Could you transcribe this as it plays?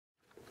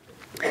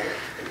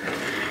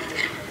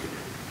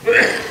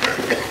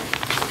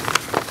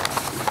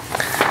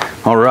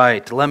All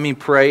right, let me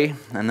pray,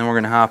 and then we're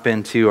going to hop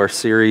into our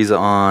series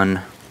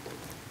on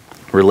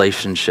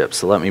relationships.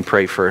 So let me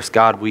pray first.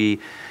 God,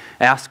 we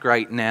ask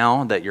right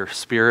now that your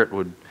Spirit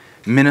would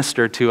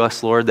minister to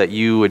us, Lord, that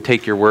you would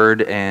take your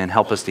word and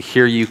help us to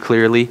hear you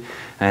clearly,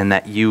 and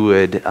that you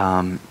would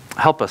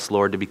help us,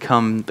 Lord, to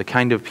become the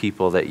kind of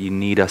people that you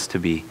need us to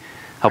be.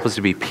 Help us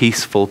to be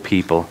peaceful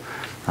people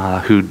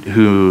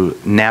who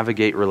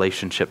navigate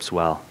relationships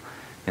well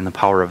in the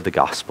power of the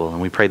gospel.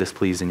 And we pray this,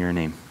 please, in your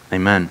name.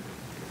 Amen.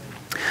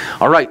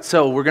 All right,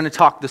 so we're going to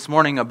talk this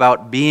morning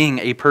about being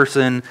a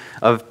person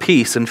of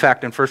peace. In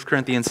fact, in 1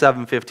 Corinthians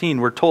 7:15,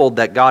 we're told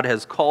that God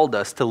has called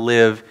us to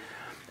live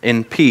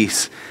in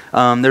peace.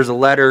 There's a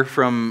letter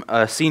from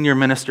a senior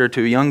minister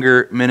to a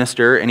younger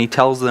minister, and he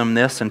tells them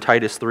this in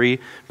Titus 3,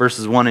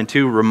 verses 1 and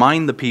 2,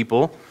 remind the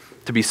people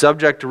to be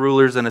subject to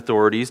rulers and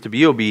authorities, to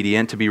be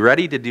obedient, to be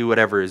ready to do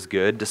whatever is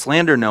good, to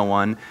slander no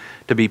one,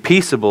 to be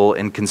peaceable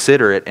and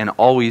considerate, and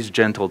always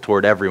gentle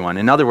toward everyone.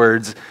 In other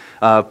words,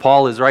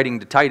 Paul is writing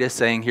to Titus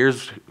saying,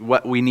 here's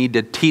what we need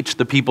to teach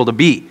the people to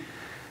be.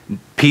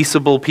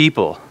 Peaceable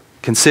people,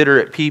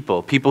 considerate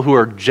people, people who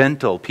are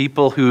gentle,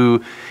 people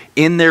who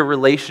in their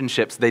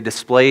relationships they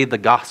display the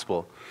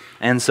gospel.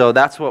 And so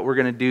that's what we're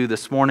going to do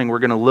this morning. We're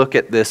going to look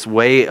at this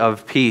way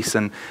of peace.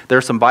 And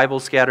there's some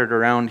Bibles scattered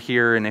around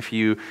here. And if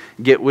you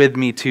get with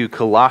me to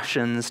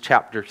Colossians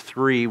chapter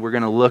 3, we're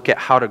going to look at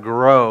how to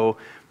grow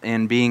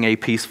in being a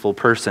peaceful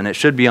person. It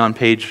should be on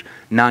page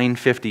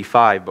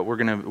 955, but we're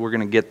going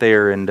to get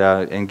there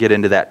and get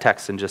into that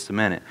text in just a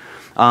minute.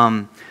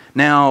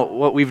 Now,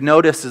 what we've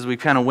noticed as we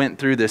kind of went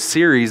through this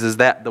series is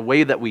that the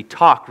way that we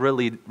talk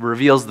really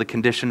reveals the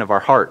condition of our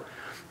heart.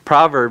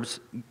 Proverbs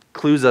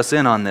clues us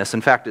in on this.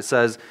 In fact, it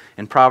says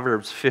in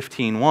Proverbs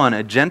 15:1,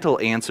 a gentle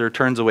answer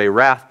turns away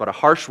wrath, but a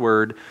harsh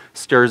word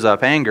stirs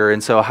up anger.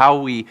 And so how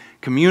we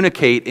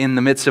communicate in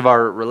the midst of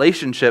our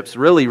relationships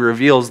really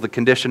reveals the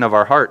condition of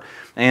our heart.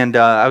 And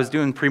I was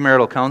doing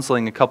premarital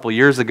counseling a couple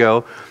years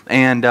ago,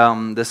 and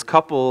this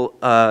couple,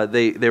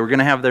 they were going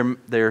to have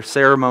their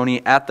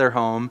ceremony at their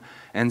home.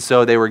 And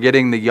so they were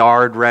getting the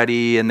yard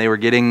ready, and they were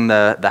getting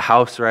the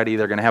house ready.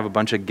 They're going to have a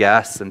bunch of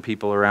guests and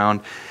people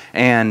around.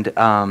 And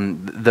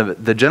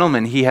the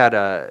gentleman,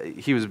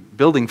 he was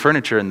building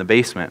furniture in the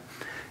basement.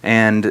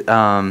 And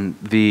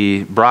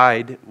the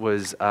bride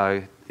was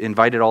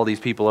invited all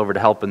these people over to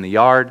help in the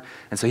yard.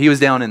 And so he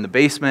was down in the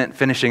basement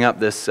finishing up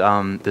this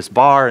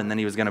bar, and then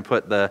he was going to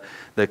put the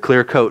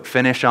clear coat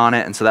finish on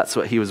it. And so that's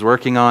what he was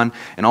working on.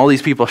 And all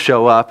these people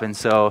show up, and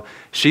so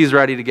she's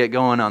ready to get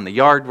going on the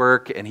yard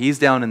work, and he's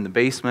down in the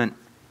basement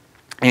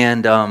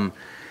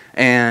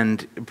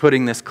and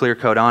putting this clear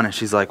coat on, and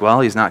she's like, well,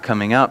 he's not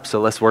coming up,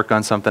 so let's work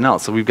on something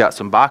else. So we've got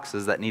some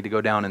boxes that need to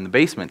go down in the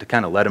basement to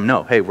kind of let him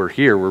know, hey, we're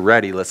here, we're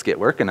ready, let's get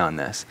working on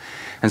this.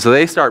 And so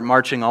they start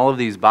marching all of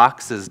these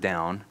boxes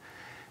down,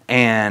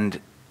 and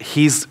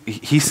he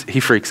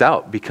freaks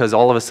out because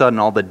all of a sudden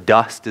all the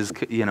dust is,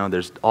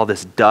 there's all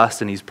this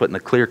dust, and he's putting the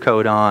clear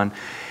coat on,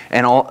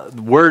 and all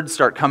words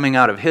start coming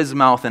out of his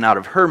mouth and out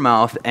of her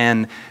mouth,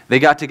 and they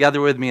got together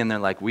with me, and they're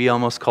like, we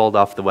almost called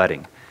off the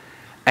wedding.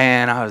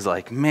 And I was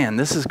like, man,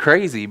 this is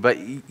crazy. But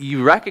we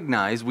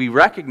recognize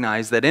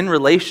that in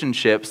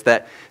relationships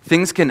that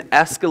things can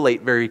escalate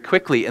very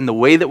quickly. And the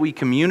way that we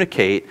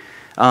communicate,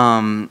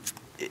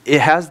 it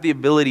has the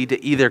ability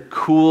to either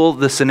cool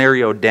the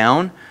scenario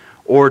down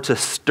or to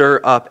stir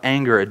up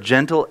anger. A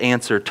gentle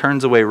answer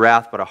turns away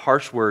wrath, but a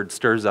harsh word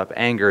stirs up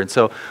anger. And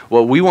so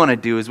what we want to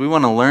do is we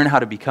want to learn how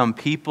to become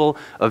people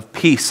of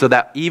peace so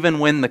that even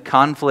when the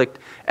conflict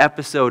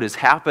episode is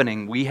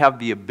happening, we have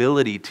the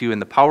ability to, in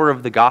the power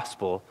of the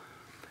gospel,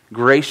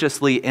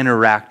 graciously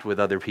interact with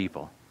other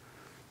people.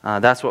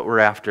 That's what we're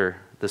after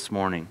this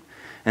morning.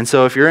 And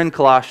so if you're in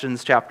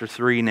Colossians chapter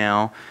 3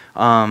 now,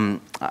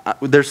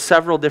 there's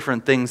several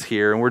different things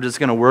here, and we're just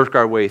going to work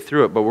our way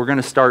through it, but we're going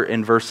to start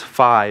in verse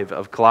 5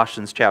 of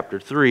Colossians chapter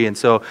 3. And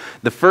so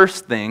the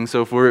first thing,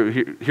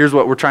 here's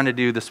what we're trying to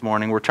do this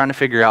morning. We're trying to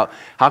figure out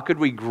how could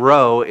we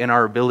grow in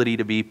our ability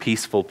to be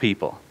peaceful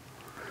people.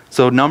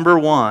 So number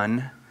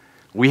one,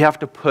 we have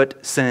to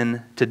put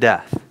sin to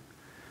death.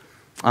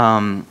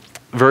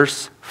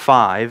 Verse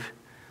 5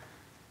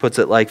 puts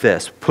it like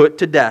this, put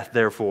to death,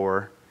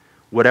 therefore,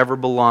 whatever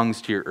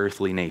belongs to your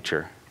earthly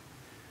nature.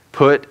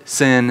 Put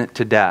sin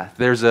to death.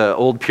 There's an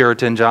old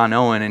Puritan, John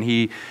Owen, and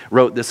he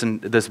wrote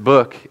this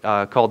book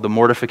called The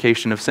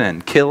Mortification of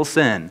Sin. Kill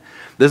sin.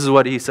 This is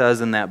what he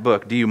says in that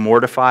book. Do you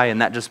mortify? And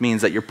that just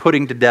means that you're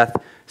putting to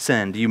death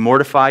sin. Do you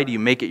mortify? Do you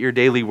make it your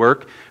daily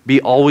work?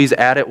 Be always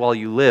at it while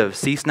you live.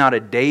 Cease not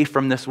a day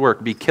from this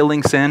work. Be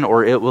killing sin,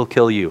 or it will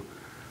kill you.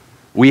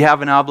 We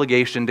have an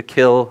obligation to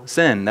kill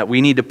sin, that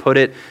we need to put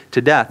it to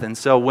death. And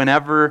so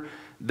whenever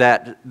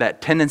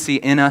that tendency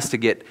in us to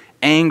get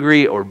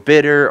angry or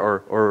bitter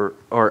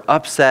or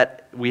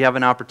upset, we have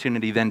an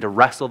opportunity then to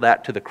wrestle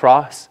that to the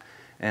cross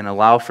and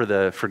allow for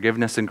the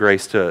forgiveness and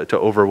grace to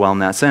overwhelm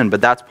that sin.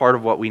 But that's part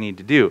of what we need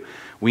to do.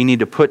 We need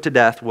to put to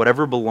death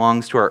whatever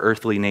belongs to our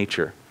earthly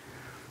nature.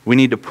 We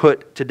need to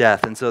put to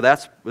death. And so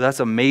that's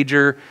a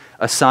major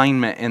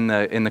assignment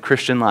in the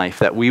Christian life,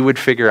 that we would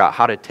figure out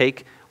how to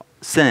take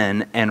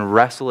sin and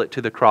wrestle it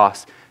to the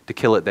cross to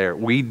kill it there.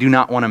 We do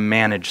not want to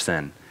manage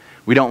sin.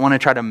 We don't want to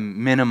try to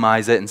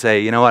minimize it and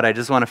say, you know what, I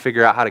just want to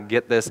figure out how to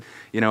get this,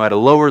 at a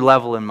lower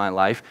level in my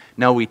life.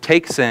 No, we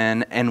take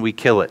sin and we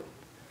kill it.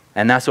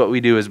 And that's what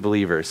we do as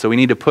believers. So we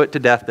need to put to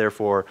death,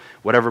 therefore,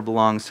 whatever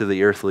belongs to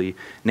the earthly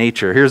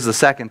nature. Here's the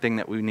second thing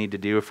that we need to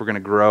do if we're going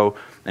to grow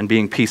in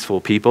being peaceful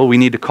people. We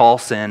need to call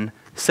sin,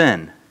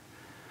 sin.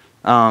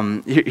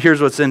 Here's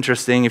what's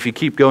interesting. If you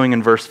keep going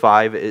in verse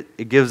 5,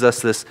 it gives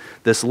us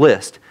this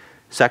list.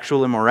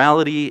 Sexual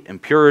immorality,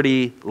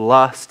 impurity,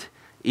 lust,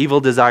 evil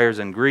desires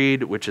and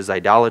greed, which is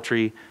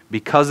idolatry.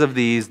 Because of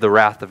these, the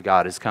wrath of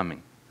God is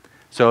coming.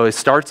 So it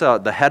starts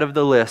out, the head of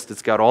the list,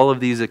 it's got all of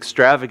these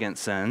extravagant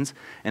sins,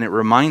 and it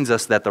reminds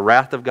us that the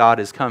wrath of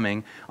God is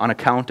coming on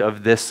account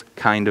of this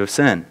kind of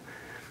sin.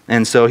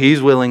 And so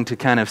he's willing to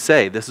kind of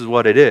say, this is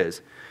what it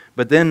is.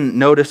 But then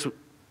notice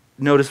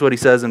what he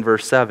says in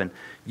verse 7.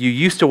 You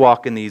used to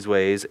walk in these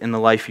ways in the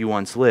life you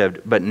once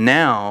lived, but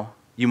now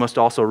you must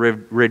also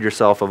rid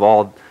yourself of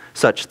all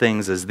such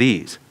things as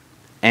these: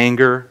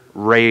 anger,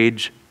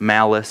 rage,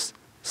 malice,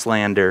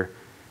 slander,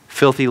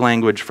 filthy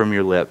language from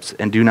your lips,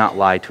 and do not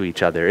lie to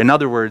each other. In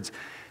other words,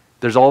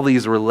 there's all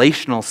these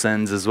relational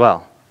sins as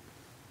well.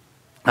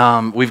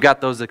 We've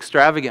got those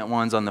extravagant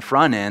ones on the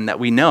front end that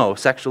we know: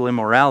 sexual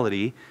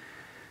immorality,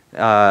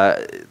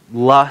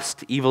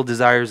 lust, evil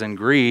desires, and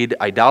greed,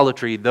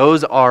 idolatry.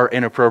 Those are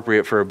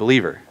inappropriate for a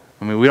believer.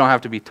 I mean, we don't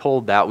have to be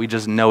told that. We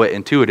just know it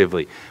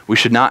intuitively. We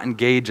should not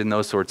engage in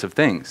those sorts of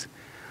things.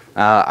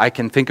 I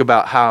can think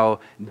about how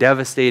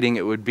devastating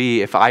it would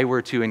be if I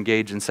were to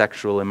engage in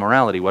sexual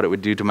immorality, what it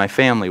would do to my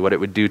family, what it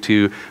would do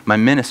to my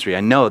ministry. I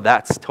know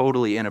that's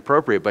totally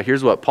inappropriate, but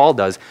here's what Paul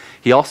does.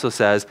 He also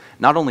says,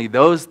 not only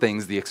those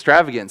things, the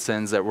extravagant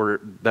sins that we're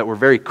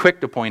very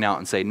quick to point out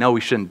and say, no,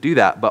 we shouldn't do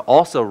that, but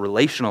also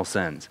relational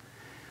sins.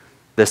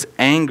 This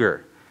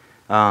anger,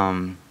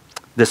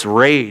 this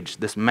rage,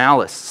 this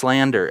malice,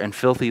 slander, and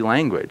filthy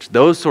language.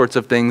 Those sorts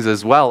of things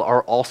as well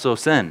are also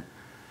sin.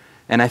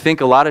 And I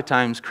think a lot of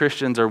times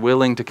Christians are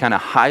willing to kind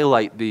of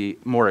highlight the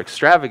more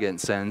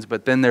extravagant sins,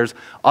 but then there's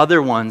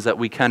other ones that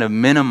we kind of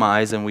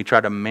minimize and we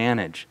try to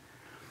manage.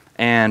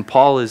 And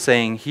Paul is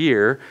saying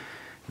here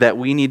that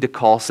we need to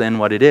call sin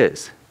what it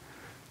is.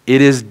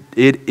 It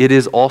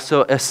is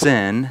also a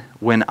sin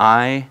when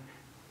I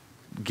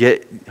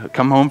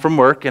come home from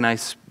work and I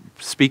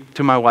speak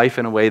to my wife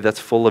in a way that's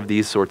full of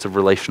these sorts of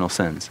relational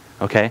sins.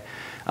 Okay?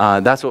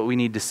 That's what we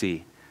need to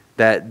see.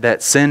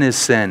 That sin is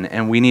sin,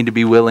 and we need to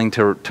be willing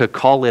to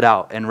call it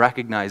out and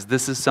recognize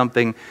this is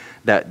something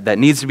that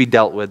needs to be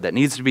dealt with, that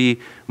needs to be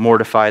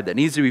mortified, that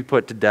needs to be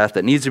put to death,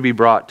 that needs to be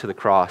brought to the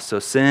cross. So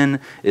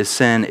sin is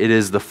sin. It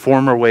is the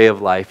former way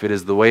of life. It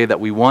is the way that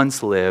we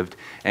once lived,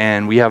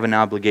 and we have an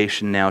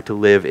obligation now to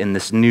live in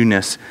this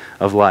newness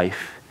of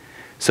life.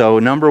 So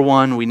number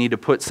one, we need to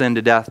put sin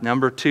to death.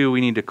 Number two,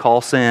 we need to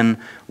call sin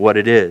what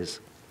it is.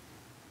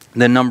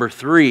 Then number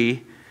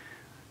three,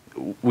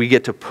 we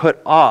get to put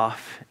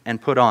off and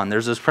put on.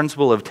 There's this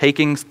principle of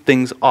taking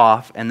things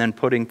off and then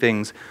putting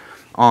things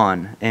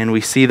on. And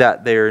we see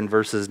that there in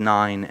verses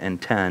 9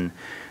 and 10.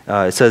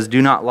 It says,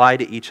 do not lie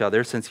to each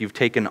other, since you've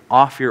taken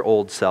off your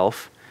old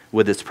self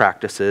with its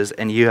practices,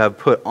 and you have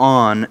put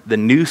on the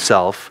new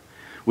self,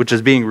 which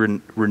is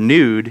being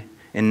renewed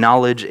in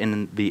knowledge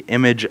in the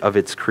image of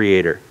its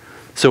creator.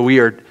 So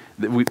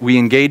we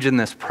engage in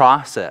this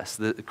process.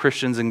 The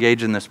Christians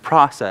engage in this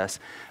process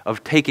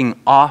of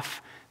taking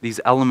off these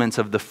elements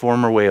of the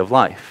former way of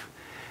life.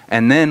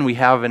 And then we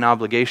have an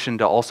obligation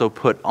to also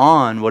put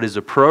on what is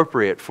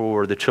appropriate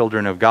for the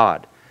children of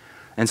God.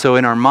 And so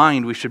in our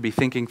mind, we should be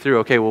thinking through,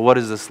 okay, well, what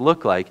does this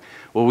look like?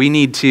 Well, we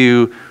need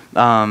to,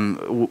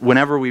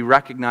 whenever we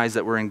recognize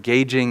that we're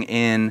engaging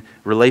in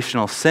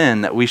relational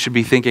sin, that we should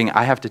be thinking,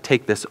 I have to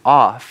take this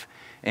off,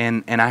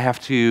 and I have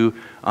to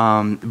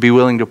be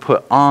willing to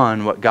put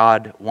on what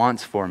God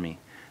wants for me.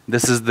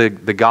 This is the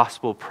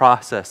gospel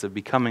process of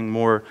becoming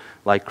more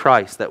like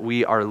Christ, that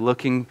we are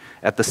looking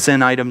at the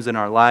sin items in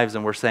our lives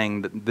and we're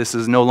saying that this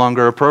is no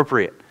longer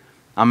appropriate.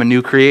 I'm a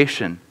new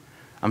creation.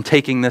 I'm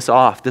taking this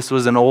off. This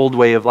was an old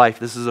way of life.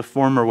 This is a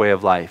former way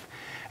of life.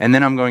 And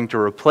then I'm going to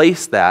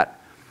replace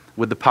that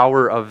with the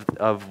power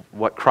of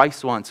what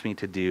Christ wants me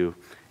to do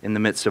in the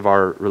midst of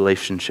our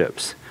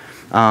relationships.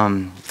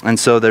 And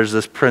so there's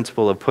this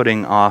principle of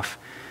putting off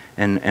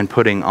and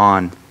putting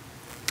on.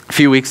 A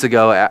few weeks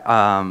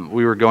ago,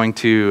 we were going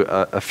to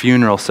a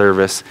funeral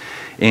service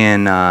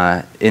in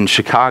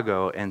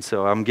Chicago, and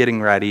so I'm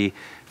getting ready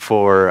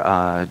for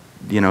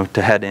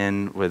to head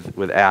in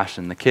with Ash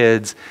and the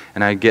kids,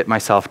 and I get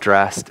myself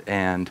dressed,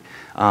 and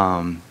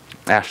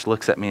Ash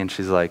looks at me and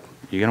she's like,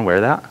 "You gonna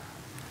wear that?"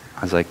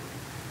 I was like,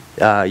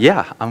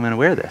 "Yeah, I'm gonna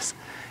wear this,"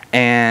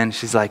 and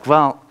she's like,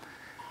 "Well,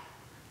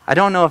 I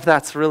don't know if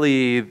that's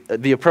really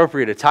the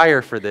appropriate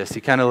attire for this.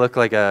 You kind of look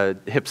like a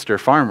hipster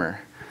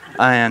farmer,"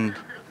 and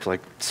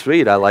like,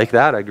 sweet, I like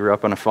that. I grew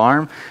up on a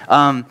farm.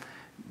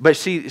 But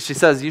she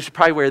says, you should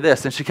probably wear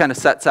this. And she kind of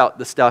sets out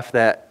the stuff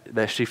that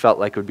she felt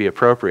like would be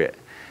appropriate.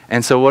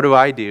 And so what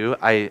do?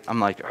 I'm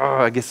like, oh,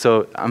 I guess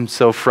so. I'm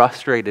so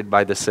frustrated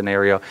by this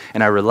scenario,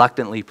 and I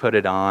reluctantly put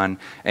it on.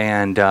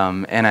 And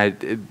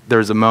there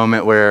was a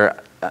moment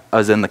where I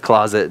was in the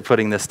closet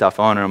putting this stuff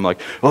on, and I'm like,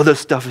 oh, this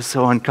stuff is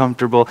so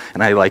uncomfortable.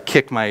 And I like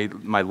kick my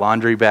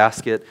laundry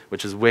basket,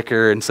 which is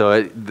wicker, and so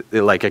it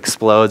like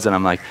explodes. And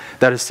I'm like,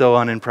 that is so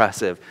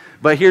unimpressive.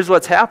 But here's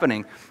what's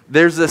happening.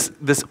 There's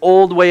this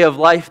old way of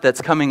life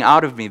that's coming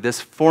out of me,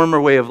 this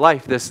former way of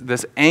life,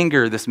 this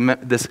anger, this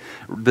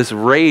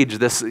rage,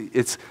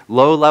 it's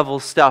low-level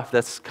stuff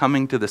that's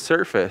coming to the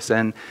surface,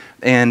 and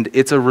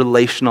it's a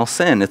relational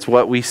sin. It's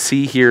what we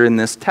see here in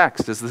this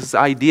text, is this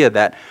idea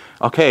that,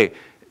 okay,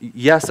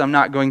 yes, I'm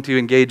not going to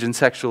engage in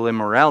sexual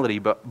immorality,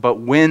 but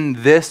when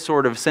this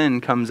sort of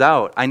sin comes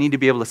out, I need to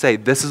be able to say,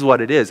 this is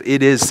what it is.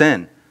 It is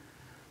sin.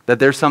 That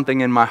there's something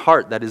in my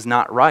heart that is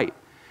not right.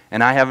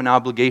 And I have an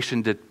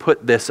obligation to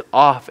put this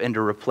off and to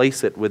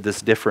replace it with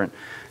this different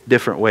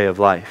way of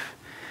life.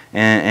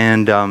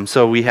 And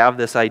so we have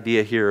this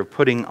idea here of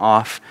putting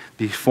off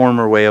the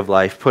former way of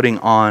life, putting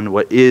on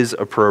what is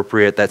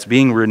appropriate, that's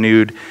being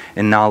renewed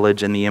in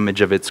knowledge and the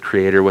image of its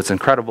creator. What's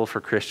incredible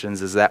for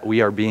Christians is that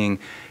we are being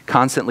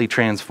constantly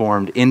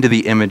transformed into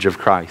the image of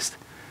Christ.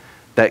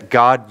 That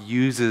God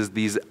uses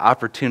these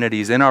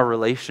opportunities in our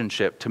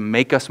relationship to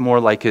make us more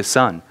like His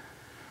Son.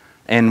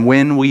 And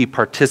when we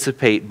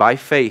participate by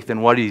faith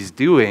in what He's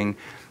doing,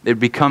 it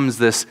becomes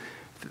this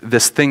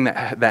thing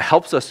that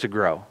helps us to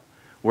grow,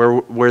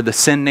 where the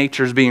sin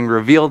nature is being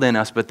revealed in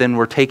us, but then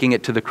we're taking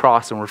it to the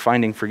cross and we're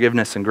finding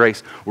forgiveness and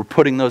grace. We're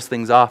putting those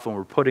things off and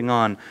we're putting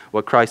on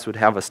what Christ would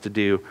have us to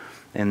do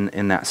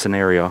in that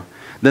scenario.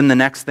 Then the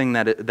next thing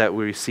that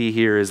we see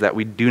here is that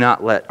we do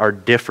not let our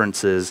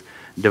differences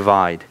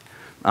divide.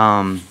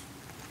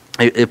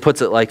 It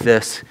puts it like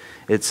this.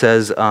 It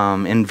says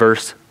in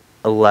verse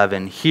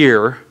 11,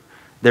 here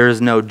there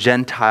is no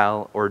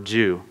Gentile or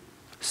Jew,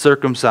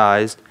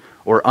 circumcised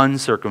or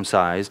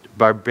uncircumcised,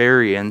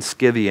 barbarian,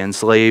 Scythian,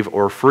 slave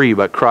or free,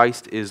 but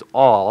Christ is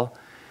all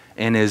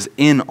and is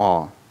in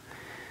all.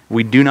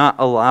 We do not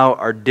allow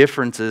our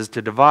differences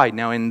to divide.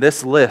 Now in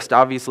this list,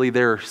 obviously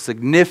there are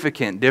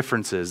significant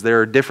differences.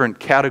 There are different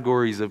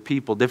categories of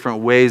people, different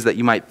ways that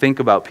you might think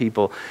about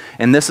people.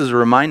 And this is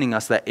reminding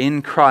us that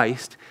in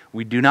Christ,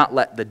 we do not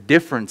let the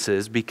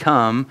differences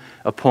become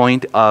a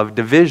point of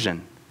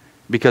division.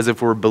 Because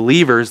if we're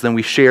believers, then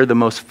we share the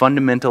most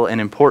fundamental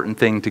and important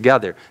thing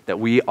together, that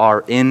we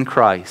are in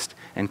Christ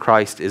and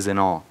Christ is in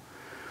all.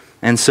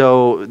 And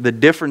so the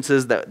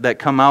differences that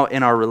come out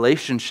in our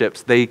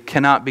relationships, they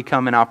cannot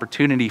become an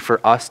opportunity for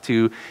us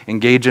to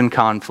engage in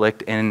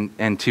conflict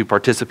and to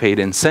participate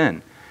in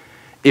sin.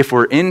 If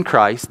we're in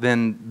Christ,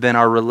 then the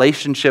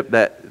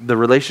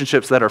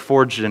relationships that are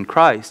forged in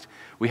Christ,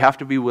 we have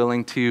to be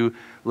willing to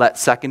let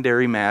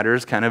secondary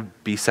matters kind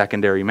of be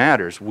secondary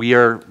matters. We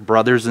are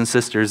brothers and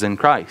sisters in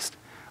Christ.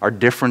 Our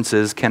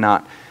differences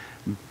cannot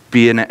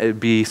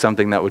be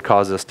something that would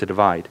cause us to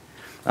divide.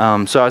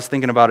 So I was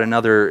thinking about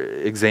another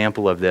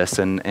example of this,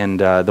 and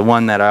the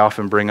one that I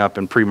often bring up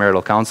in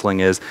premarital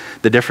counseling is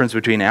the difference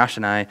between Ash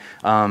and I.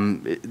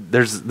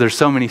 There's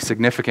so many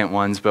significant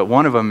ones, but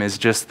one of them is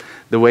just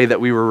the way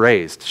that we were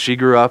raised. She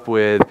grew up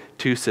with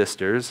 2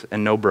 sisters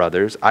and no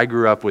brothers. I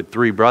grew up with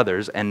 3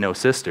 brothers and no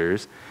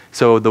sisters.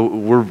 So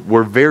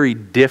we're very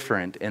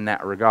different in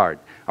that regard.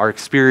 Our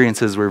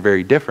experiences were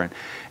very different.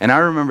 And I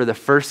remember the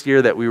first year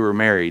that we were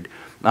married,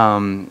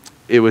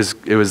 it was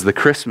the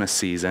Christmas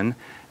season.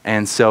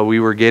 And so we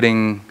were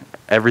getting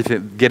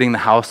the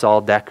house all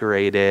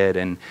decorated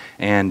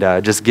and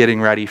just getting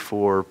ready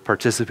for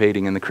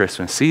participating in the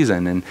Christmas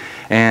season.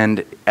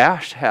 And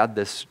Ash had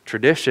this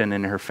tradition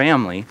in her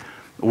family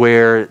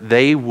where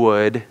they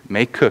would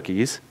make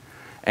cookies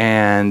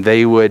and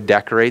they would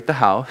decorate the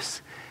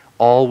house,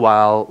 all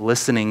while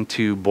listening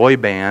to boy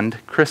band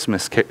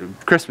Christmas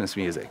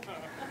music.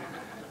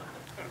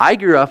 I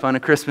grew up on a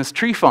Christmas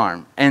tree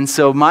farm, and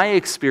so my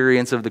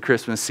experience of the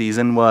Christmas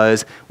season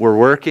was we're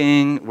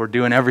working, we're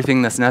doing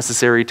everything that's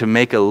necessary to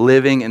make a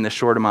living in the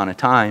short amount of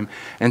time.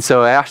 And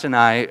so Ash and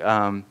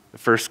I,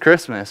 first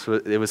Christmas,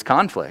 it was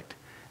conflict.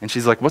 And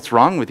she's like, what's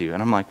wrong with you?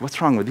 And I'm like, what's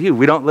wrong with you?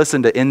 We don't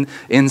listen to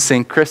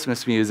in-sync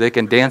Christmas music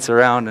and dance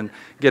around and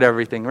get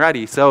everything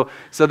ready. So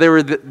there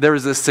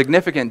was a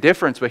significant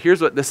difference, but here's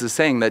what this is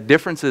saying, that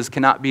differences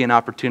cannot be an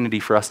opportunity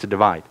for us to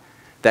divide.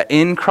 That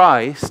in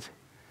Christ,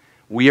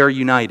 we are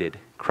united.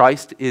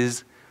 Christ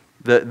is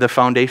the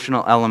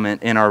foundational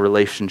element in our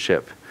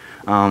relationship.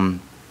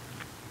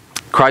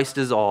 Christ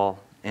is all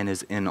and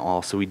is in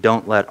all, so we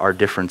don't let our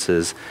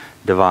differences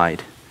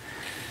divide.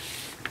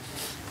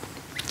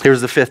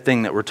 Here's the 5th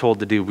thing that we're told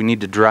to do. We need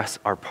to dress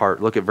our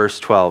part. Look at verse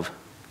 12.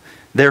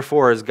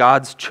 Therefore, as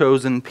God's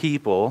chosen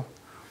people,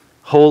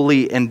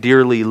 holy and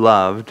dearly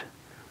loved,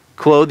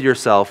 clothe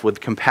yourself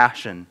with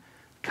compassion,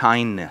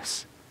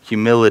 kindness,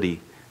 humility,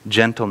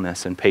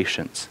 gentleness, and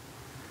patience.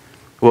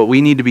 What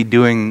we need to be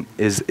doing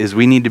is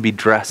we need to be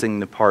dressing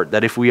the part.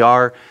 That if we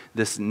are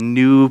this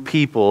new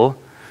people,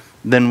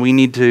 then we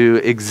need to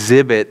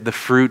exhibit the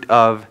fruit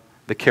of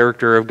the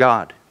character of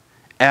God.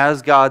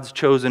 As God's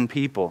chosen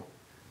people,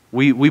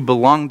 we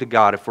belong to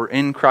God. If we're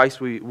in Christ,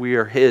 we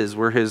are His.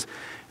 We're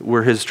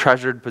His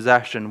treasured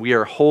possession. We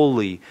are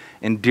holy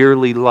and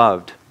dearly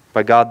loved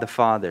by God the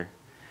Father.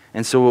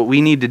 And so what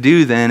we need to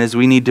do then is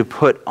we need to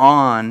put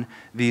on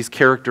these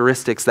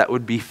characteristics that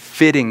would be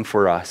fitting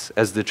for us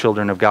as the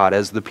children of God,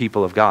 as the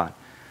people of God.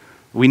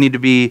 We need to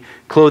be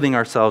clothing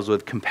ourselves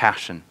with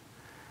compassion.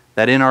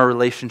 That in our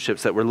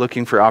relationships that we're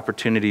looking for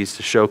opportunities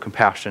to show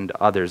compassion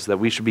to others. That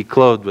we should be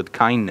clothed with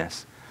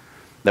kindness.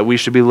 That we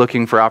should be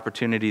looking for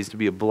opportunities to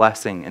be a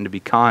blessing and to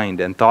be kind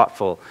and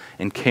thoughtful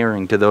and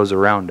caring to those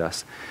around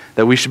us.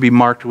 That we should be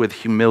marked with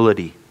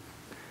humility.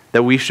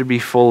 That we should be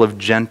full of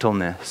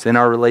gentleness in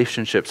our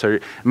relationships.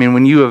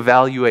 When you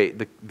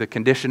evaluate the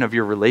condition of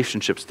your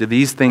relationships, do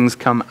these things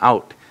come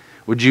out?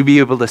 Would you be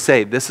able to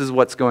say, this is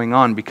what's going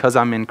on because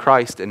I'm in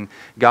Christ and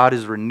God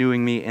is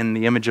renewing me in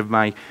the image of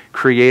my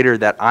Creator,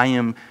 that I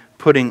am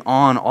putting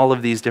on all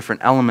of these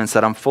different elements,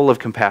 that I'm full of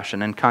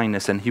compassion and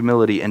kindness and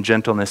humility and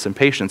gentleness and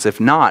patience?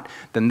 If not,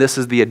 then this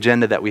is the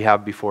agenda that we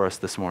have before us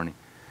this morning.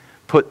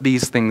 Put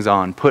these things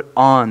on. Put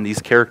on these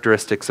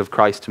characteristics of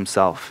Christ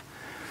Himself.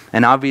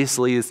 And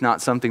obviously, it's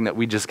not something that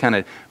we just kind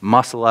of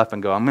muscle up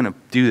and go, I'm going to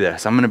do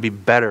this. I'm going to be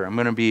better. I'm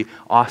going to be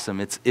awesome.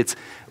 It's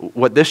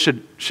what this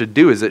should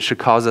do is it should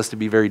cause us to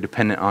be very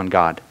dependent on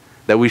God.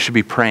 That we should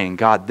be praying,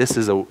 God, this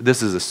is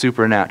a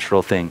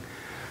supernatural thing.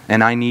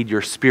 And I need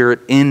your Spirit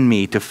in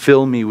me to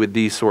fill me with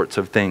these sorts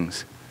of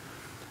things.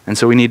 And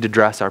so we need to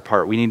dress our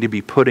part. We need to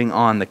be putting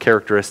on the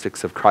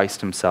characteristics of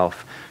Christ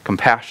Himself.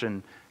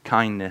 Compassion,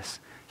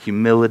 kindness,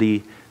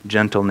 humility,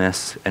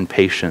 gentleness, and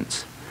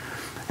patience.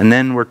 And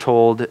then we're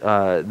told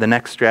the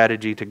next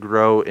strategy to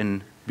grow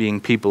in being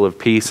people of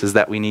peace is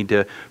that we need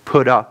to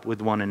put up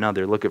with one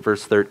another. Look at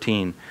verse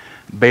 13.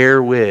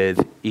 Bear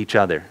with each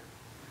other.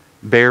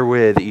 Bear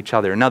with each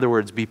other. In other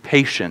words, be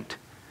patient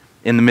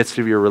in the midst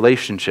of your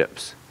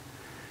relationships.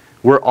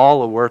 We're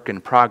all a work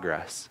in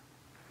progress.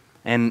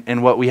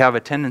 And what we have a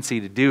tendency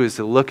to do is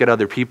to look at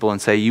other people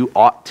and say, you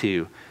ought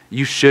to.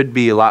 You should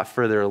be a lot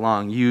further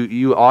along.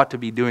 You ought to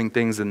be doing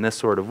things in this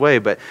sort of way.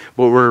 But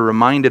we're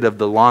reminded of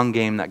the long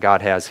game that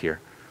God has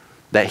here.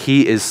 That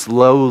He is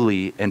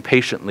slowly and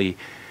patiently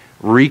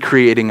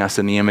recreating us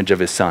in the image of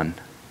His Son.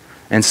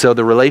 And so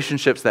the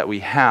relationships that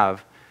we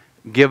have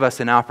give us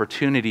an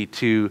opportunity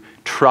to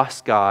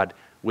trust God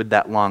with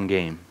that long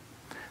game.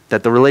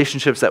 That the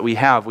relationships that we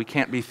have, we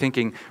can't be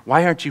thinking,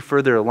 why aren't you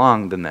further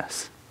along than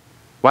this?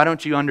 Why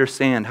don't you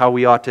understand how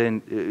we ought to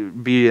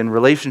be in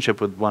relationship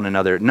with one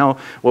another? No,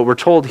 what we're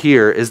told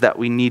here is that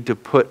we need to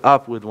put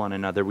up with one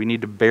another. We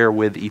need to bear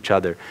with each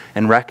other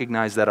and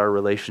recognize that our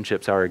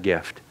relationships are a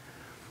gift.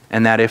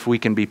 And that if we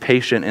can be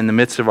patient in the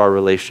midst of our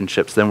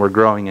relationships, then we're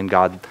growing in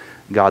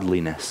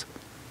godliness.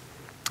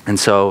 And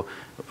so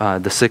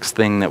the sixth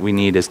thing that we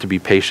need is to be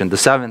patient. The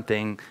seventh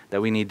thing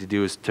that we need to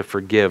do is to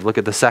forgive. Look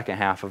at the second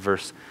half of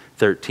verse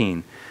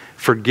 13.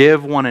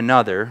 Forgive one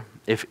another.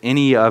 If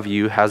any of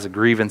you has a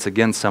grievance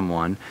against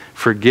someone,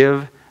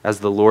 forgive as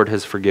the Lord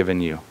has forgiven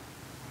you.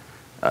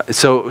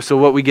 So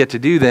what we get to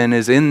do then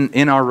is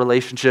in our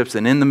relationships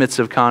and in the midst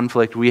of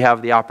conflict, we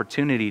have the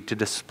opportunity to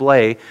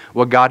display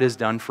what God has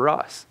done for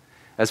us.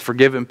 As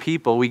forgiven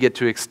people, we get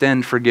to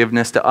extend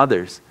forgiveness to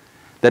others.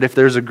 That if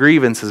there's a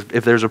grievance,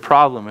 if there's a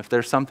problem, if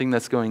there's something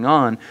that's going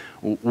on,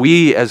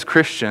 we as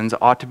Christians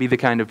ought to be the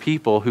kind of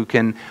people who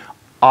can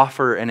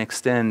offer and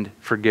extend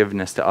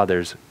forgiveness to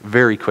others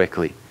very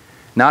quickly.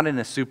 Not in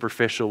a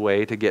superficial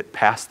way to get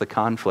past the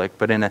conflict,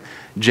 but in a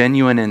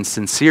genuine and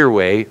sincere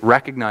way,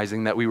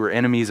 recognizing that we were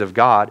enemies of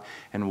God,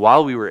 and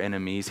while we were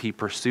enemies, He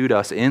pursued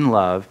us in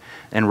love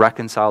and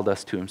reconciled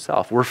us to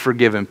Himself. We're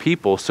forgiven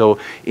people, so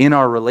in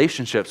our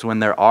relationships, when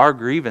there are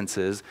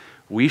grievances,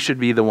 we should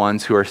be the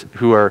ones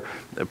who are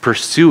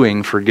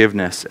pursuing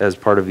forgiveness as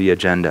part of the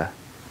agenda.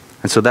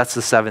 And so that's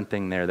the seventh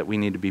thing there, that we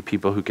need to be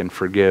people who can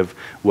forgive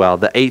well.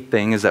 The eighth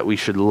thing is that we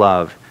should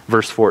love.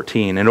 Verse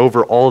 14, and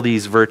over all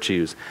these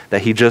virtues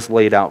that he just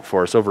laid out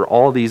for us, over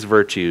all these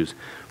virtues,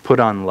 put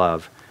on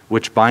love,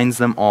 which binds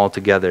them all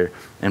together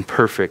in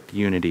perfect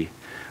unity.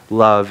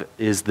 Love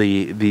is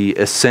the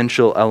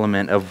essential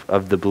element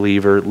of the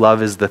believer.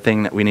 Love is the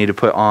thing that we need to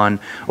put on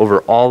over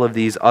all of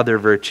these other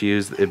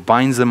virtues. It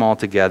binds them all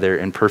together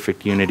in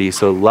perfect unity.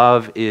 So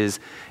love is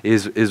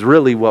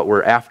really what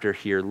we're after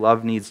here.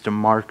 Love needs to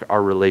mark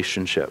our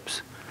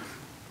relationships.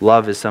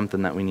 Love is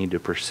something that we need to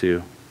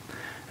pursue.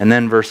 And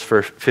then verse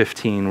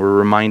 15, we're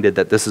reminded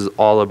that this is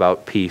all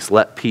about peace.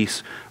 Let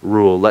peace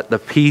rule. Let the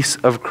peace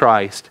of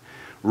Christ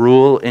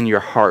rule in your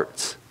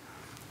hearts,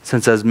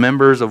 since as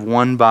members of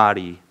one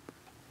body,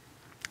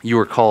 you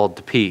are called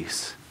to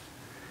peace.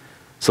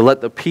 So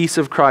let the peace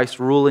of Christ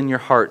rule in your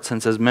heart,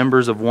 since as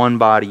members of one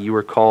body you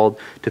are called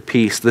to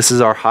peace. This is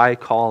our high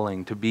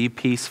calling, to be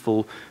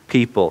peaceful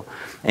people.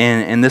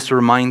 And this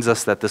reminds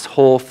us that this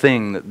whole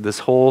thing, this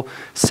whole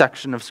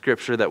section of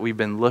Scripture that we've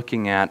been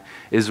looking at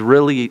is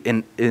really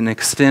an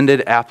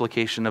extended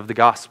application of the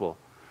gospel.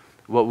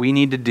 What we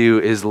need to do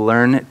is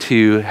learn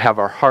to have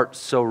our hearts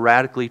so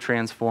radically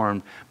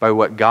transformed by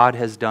what God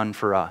has done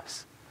for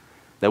us,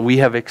 that we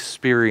have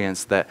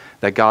experienced that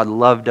God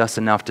loved us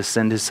enough to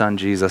send His Son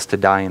Jesus to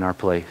die in our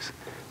place,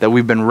 that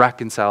we've been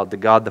reconciled to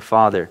God the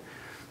Father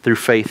through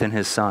faith in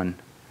His Son,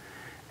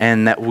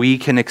 and that we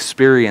can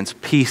experience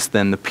peace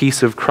then, the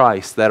peace of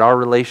Christ, that our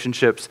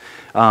relationships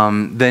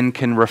then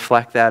can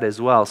reflect that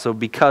as well. So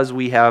because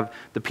we have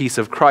the peace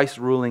of Christ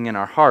ruling in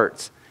our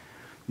hearts,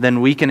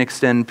 then we can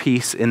extend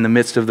peace in the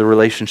midst of the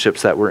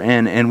relationships that we're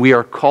in, and we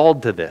are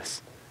called to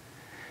this.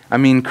 I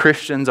mean,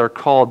 Christians are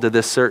called to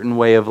this certain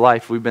way of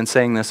life. We've been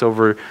saying this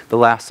over the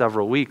last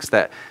several weeks,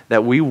 that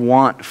we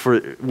want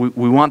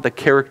the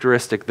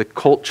characteristic, the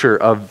culture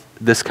of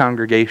this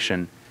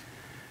congregation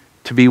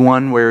to be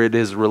one where it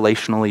is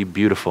relationally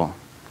beautiful.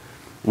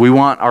 We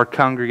want our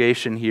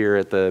congregation here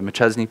at the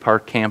McChesney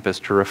Park campus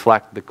to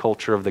reflect the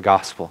culture of the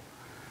gospel.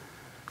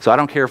 So I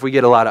don't care if we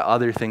get a lot of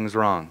other things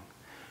wrong.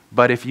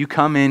 But if you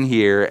come in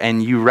here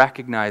and you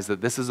recognize that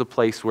this is a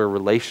place where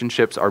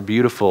relationships are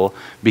beautiful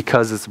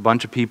because it's a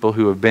bunch of people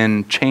who have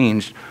been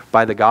changed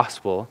by the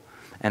gospel,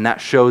 and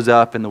that shows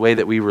up in the way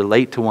that we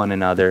relate to one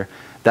another,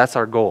 that's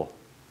our goal.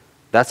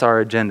 That's our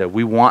agenda.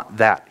 We want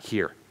that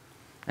here.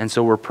 And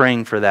so we're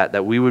praying for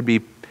that we would be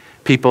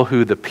people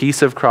who the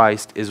peace of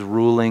Christ is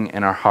ruling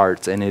in our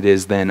hearts, and it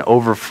is then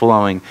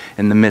overflowing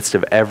in the midst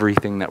of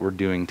everything that we're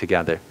doing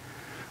together.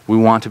 We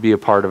want to be a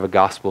part of a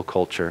gospel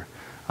culture.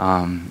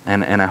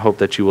 And I hope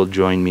that you will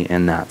join me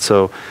in that.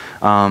 So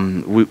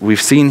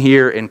we've seen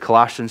here in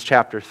Colossians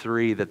chapter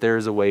 3 that there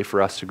is a way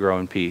for us to grow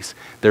in peace.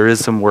 There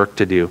is some work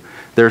to do.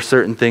 There are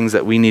certain things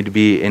that we need to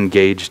be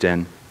engaged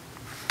in.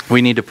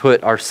 We need to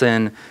put our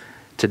sin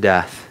to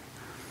death.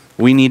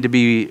 We need to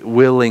be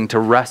willing to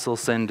wrestle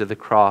sin to the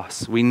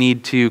cross. We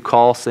need to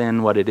call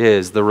sin what it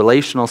is. The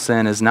relational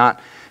sin is not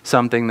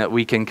something that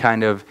we can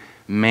kind of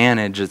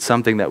manage. It's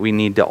something that we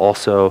need to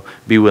also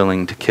be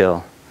willing to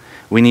kill.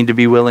 We need to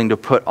be willing to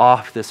put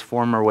off this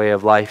former way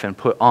of life and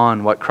put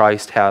on what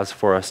Christ has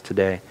for us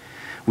today.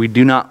 We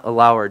do not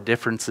allow our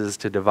differences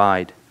to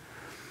divide.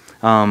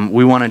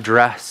 We want to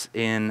dress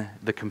in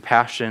the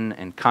compassion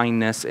and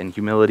kindness and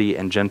humility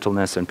and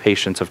gentleness and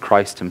patience of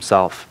Christ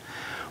Himself.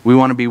 We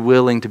want to be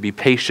willing to be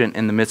patient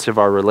in the midst of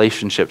our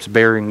relationships,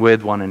 bearing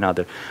with one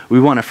another.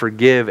 We want to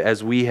forgive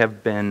as we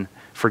have been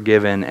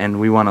forgiven, and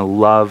we want to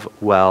love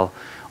well,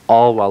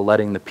 all while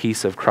letting the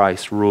peace of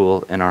Christ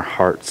rule in our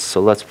hearts.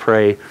 So let's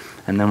pray,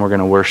 and then we're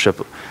going to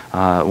worship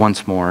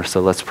once more. So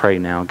let's pray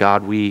now.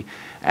 God, we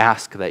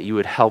ask that you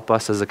would help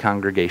us as a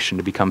congregation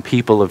to become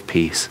people of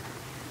peace.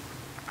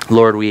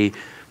 Lord, we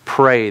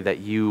pray that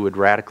you would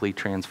radically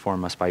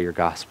transform us by your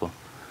gospel.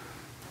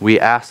 We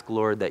ask,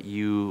 Lord, that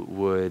you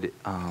would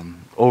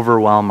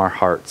overwhelm our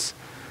hearts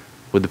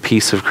with the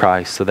peace of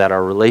Christ so that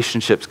our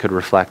relationships could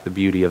reflect the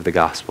beauty of the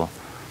gospel.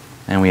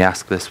 And we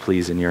ask this,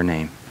 please, in your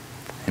name.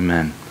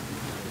 Amen.